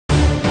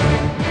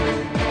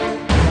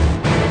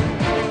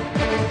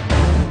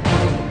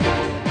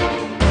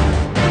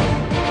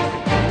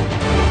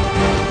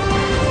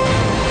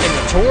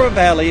Chora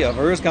Valley of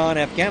Afghan,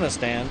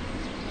 Afghanistan,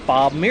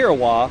 FOB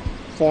Mirwais,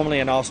 formerly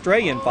an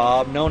Australian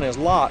FOB known as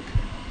LOC,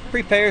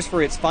 prepares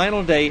for its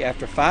final day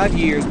after 5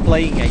 years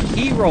playing a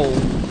key role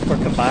for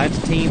combined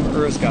team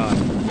Afghan.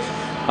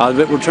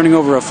 We're turning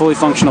over a fully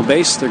functional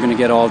base. They're going to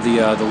get all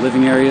the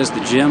living areas,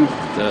 the gym,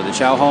 the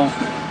chow hall,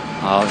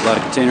 a lot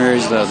of container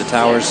areas, the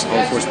towers,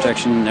 all force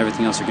protection, and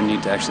everything else they're going to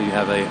need to actually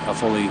have a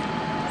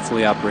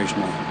fully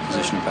operational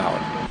position of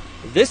power.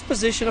 This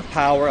position of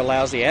power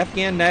allows the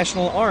Afghan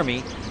National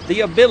Army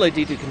the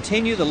ability to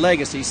continue the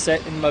legacy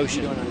set in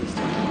motion.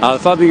 The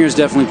FOB being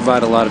definitely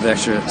provide a lot of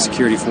extra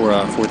security for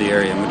the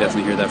area, and we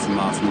definitely hear that from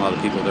a lot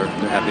of people. They're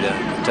happy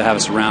to have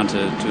us around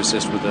to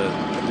assist with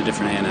the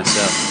different ANS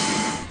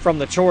stuff. From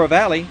the Chora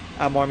Valley,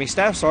 I'm Army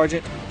Staff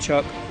Sergeant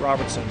Chuck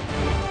Robertson.